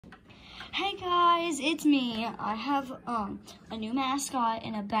Hey guys, it's me. I have a new mascot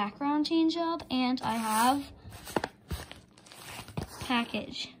and a background change up, and I have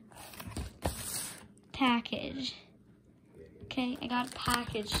package. Okay, I got a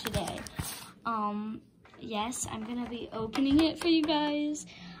package today. Yes, I'm gonna be opening it for you guys.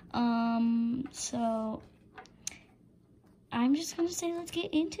 So I'm just gonna say let's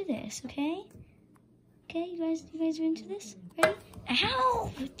get into this, okay? Okay, you guys are into this? Ready?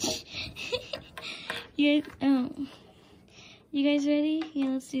 Ouch! You guys ready? Yeah,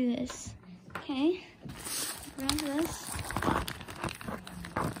 let's do this. Okay, grab this.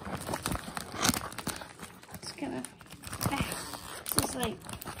 Just gonna. This is like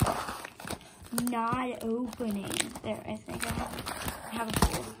not opening. There, I think I have a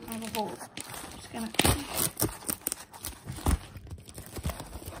hole. Just gonna.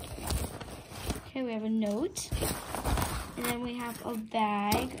 Okay, we have a note. And then we have a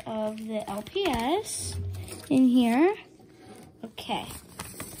bag of the LPS in here. Okay.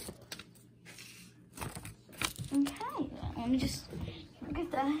 Okay, let me just get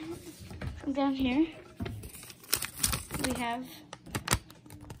that down here. We have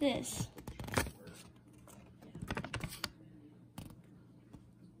this.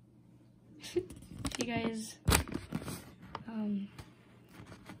 If you guys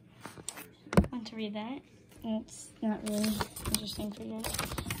want to read that. It's not really interesting for you guys.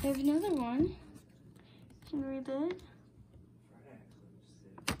 We have another one. Can you read that?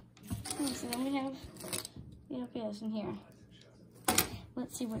 Okay, so then we have the LPS in here.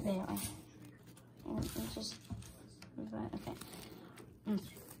 Let's see what they are. Let's just move that. Okay.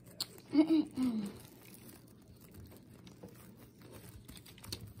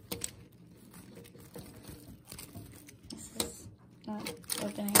 This is not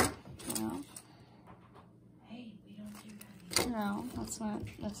opening. No. No, that's not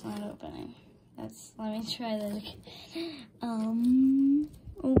opening. Let me try that again.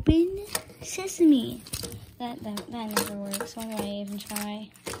 Open sesame. That never works. Why do I even try?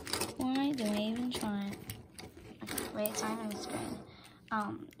 Why do I even try? Okay, wait, it's not on the screen.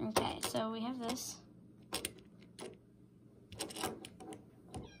 Okay, so we have this.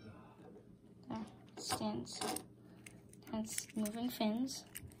 There, stands. That's moving fins.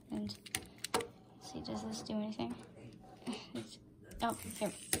 And let's see, does this do anything? Oh,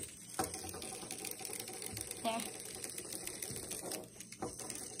 here.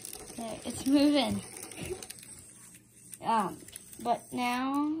 There, it's moving. But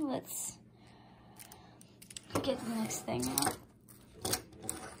now let's get the next thing out.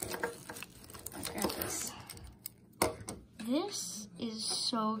 Let's grab this. This is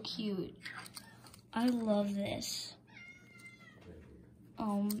so cute. I love this.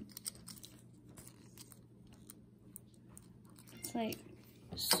 It's like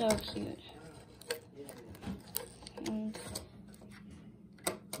so cute. And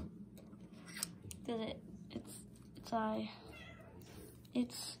its eye.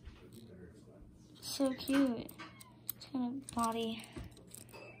 It's so cute. It's kind of body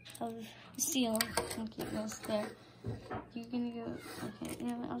of seal and cuteness there. You're gonna go, okay, you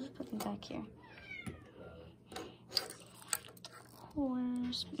know what, I'll just put them back here.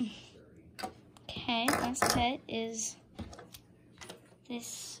 Horse. Okay, last pet is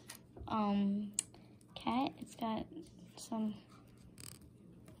this cat. It's got some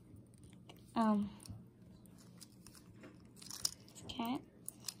it's a cat.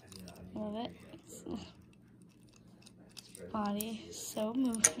 I love it. Its body is so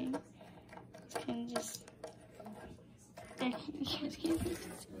moving. It's kind of just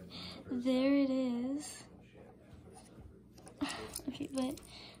there it is. Okay, but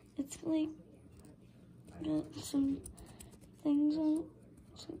it's like got some things on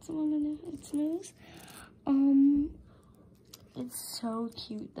its nose. It's so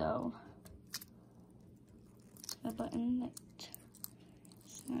cute though. A button that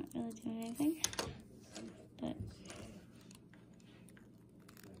it's not really doing anything, but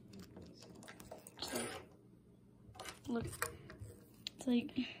it's like, look, it's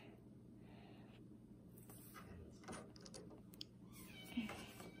like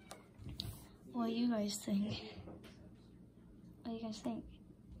what do you guys think? What do you guys think?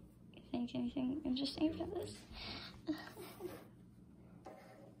 You think anything interesting about this?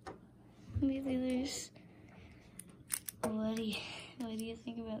 Maybe there's. What do you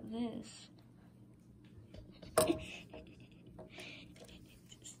think about this?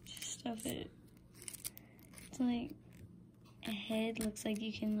 Just stop it. It's like a head. Looks like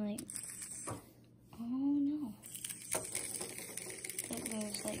you can like. Oh no. It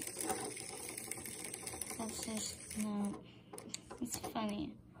goes like. That's just no. It's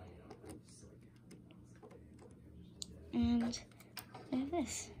funny. And I have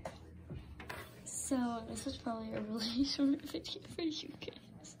this. So this is probably a really short video for you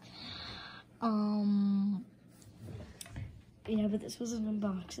guys. Yeah, but this was an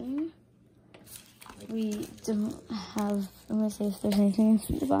unboxing. We don't have, I'm gonna say if there's anything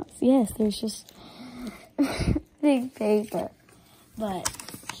in the box. Yes, there's just big paper. But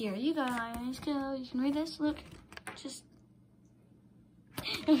here you guys go. You can read this. Look, just.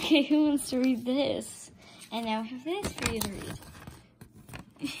 Okay, who wants to read this? And now we have this for you to read.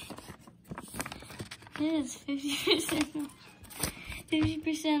 It is 50% off.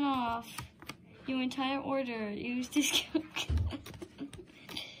 50% off your entire order. Use discount code.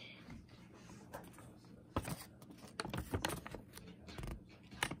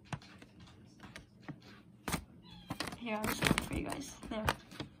 Here, I'll just read it for you guys. There.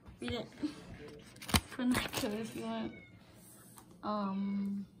 Read it. For that code if you want.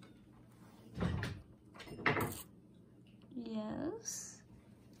 Yes.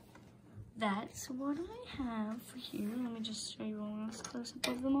 That's what I have for here. Let me just show you one last close up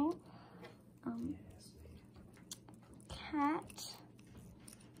of them all. Cat.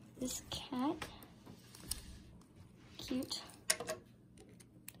 This cat. Cute.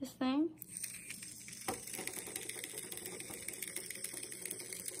 This thing.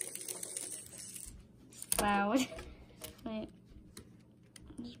 It's loud. Wait.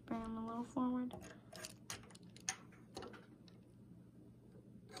 Just bring them a little forward.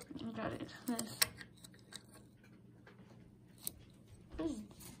 I got it.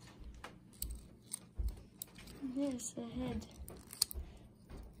 This a head.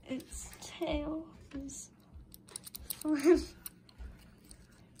 Its tail is fun.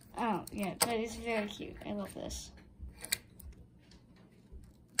 Oh yeah, that is very cute. I love this.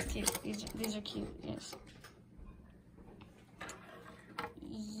 Cute. These are cute. Yes.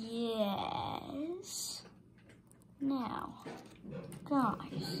 Yes. Now,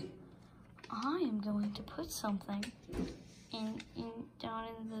 guys, I am going to put something down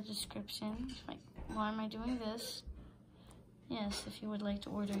in the description. Like, why am I doing this? Yes, if you would like to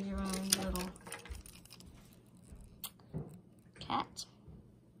order your own little cat.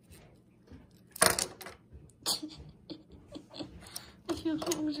 If you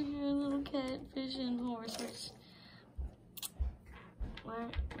want to order your little cat, fish, and horse,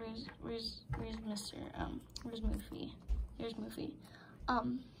 where's Mr. Where's Moofy? Here's Moofy.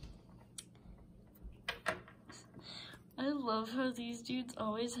 I love how these dudes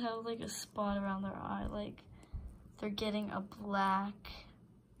always have like a spot around their eye, like they're getting a black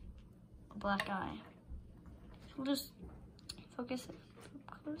eye. We'll just focus it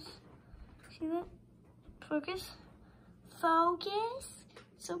up close. See that? Focus. Focus.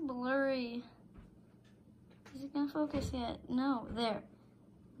 It's so blurry. Is it gonna focus yet? No. There.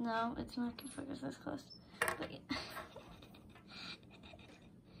 No, it's not gonna focus this close. But yeah.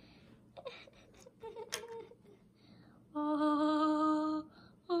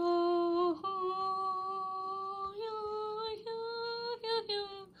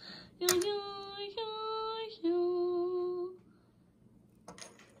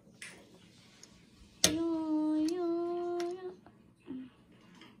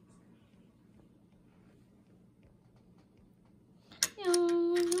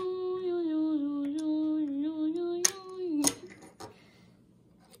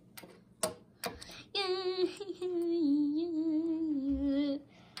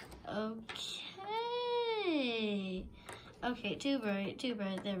 Okay, too bright,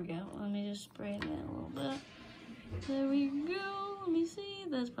 there we go. Let me just brighten it a little bit. There we go, let me see,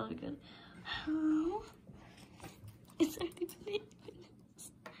 that's probably good. How? It's already been 8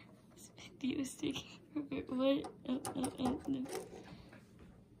 minutes. This video is taking forever. What? No.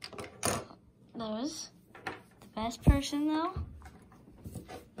 That was the best person though.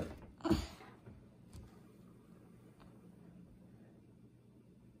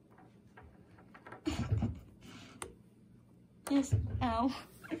 Yes, ow.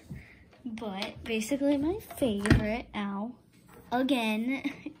 But basically my favorite, ow, again,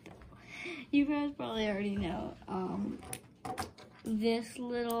 you guys probably already know, this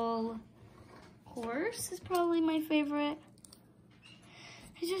little horse is probably my favorite.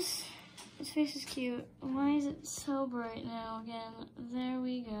 His face is cute. Why is it so bright now again? There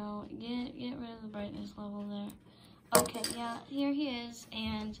we go. Get rid of the brightness level there. Okay, yeah, here he is.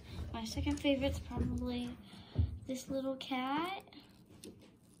 And my second favorite's probably this little cat.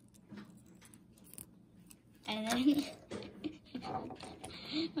 And then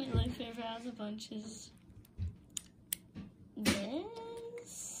my least favorite has a bunch is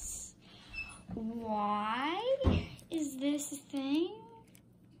this. Why is this a thing?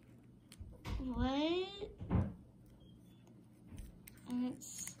 What?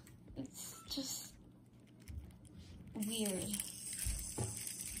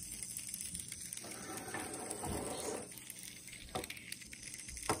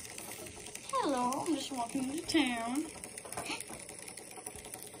 y'all. I'm just walking into town.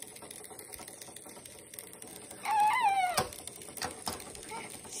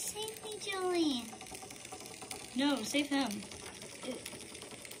 Save me, Joey. No, save him.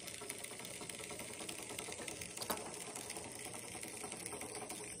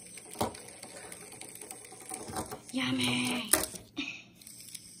 Yummy.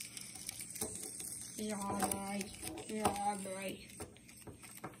 Yummy. Yummy.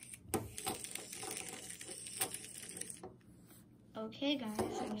 Okay,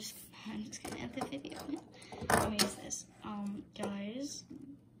 guys, I'm just gonna end the video. Let me use this. Guys,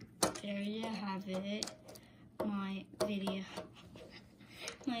 there you have it. My video,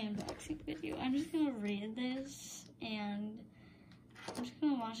 my unboxing video. I'm just gonna read this, and I'm just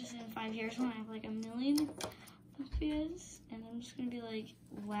gonna watch this in 5 years when I have like 1 million LPS, and I'm just gonna be like,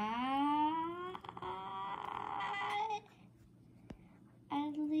 wow.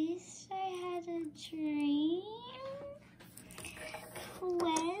 At least I had a dream.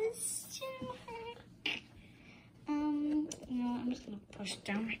 Question mark. You know, I'm just gonna push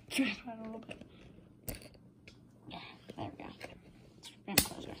down my tripod a little bit. Yeah, there we go. It's getting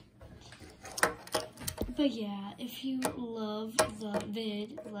closer. But yeah, if you love the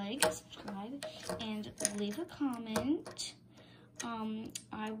vid, like, subscribe, and leave a comment.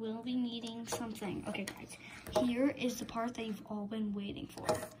 I will be needing something. Okay, guys, here is the part that you've all been waiting for.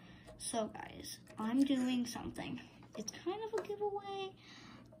 So, guys, I'm doing something. It's kind of a giveaway.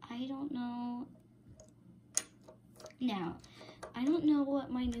 I don't know. Now, I don't know what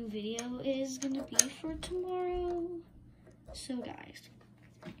my new video is gonna be for tomorrow. So, guys,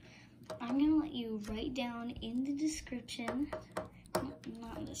 I'm gonna let you write down in the description,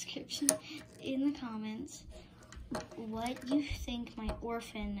 not in the description, in the comments, what you think my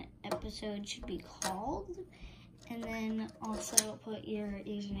orphan episode should be called, and then also put your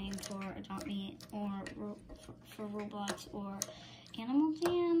username for Adopt Me or for Roblox or Animal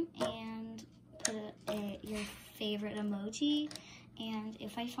Jam, and put your favorite emoji. And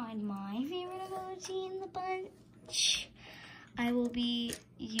if I find my favorite emoji in the bunch, I will be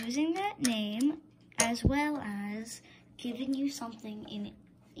using that name as well as giving you something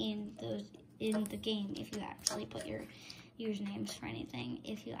in the game if you actually put your usernames for anything.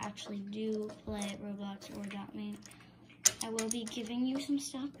 If you actually do play Roblox or Adopt Me, I will be giving you some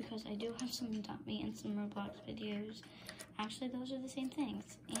stuff because I do have some Adopt Me and some Roblox videos. Actually, those are the same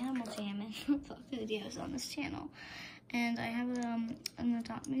things. Animal Jam and Roblox videos on this channel. And I have an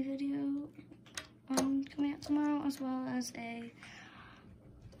Adopt Me video coming out tomorrow, as well as a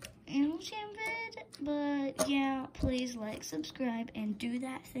Animal Jam vid. But yeah, please like, subscribe, and do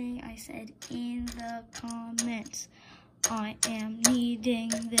that thing I said in the comments. I am needing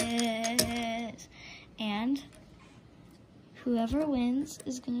this. And whoever wins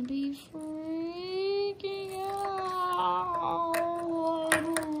is gonna be freaking out.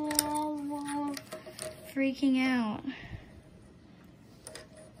 Freaking out.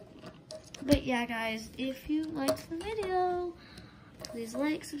 But yeah, guys, if you liked the video, please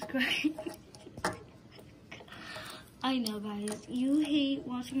like, subscribe. I know, guys, you hate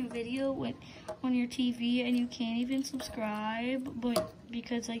watching a video on your TV and you can't even subscribe, but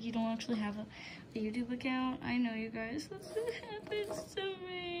because like you don't actually have a YouTube account. I know, you guys, that's what happens to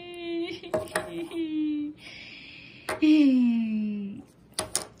me.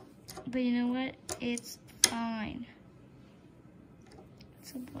 But you know what? It's fine.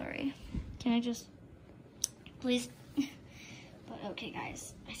 It's so blurry. Can I just, please? But okay,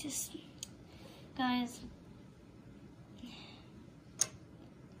 guys, guys,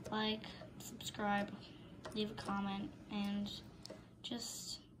 like, subscribe, leave a comment, and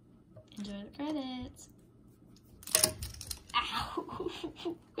just enjoy the credits. Ow!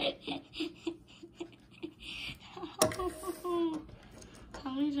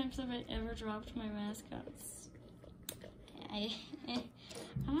 How many times have I ever dropped my mascots? I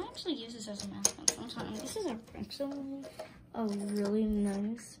might actually use this as a mascot sometime. This is a pencil, a really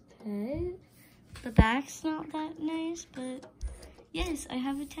nice pet. The back's not that nice, but yes, I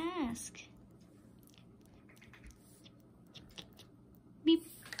have a task. Beep.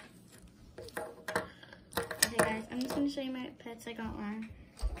 Okay, guys, I'm just gonna show you my pets I got on.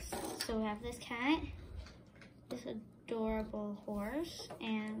 So we have this cat, this adorable horse,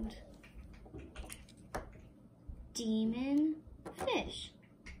 and demon fish.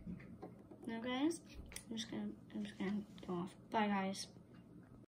 Now, guys, I'm just gonna go off. Bye, guys.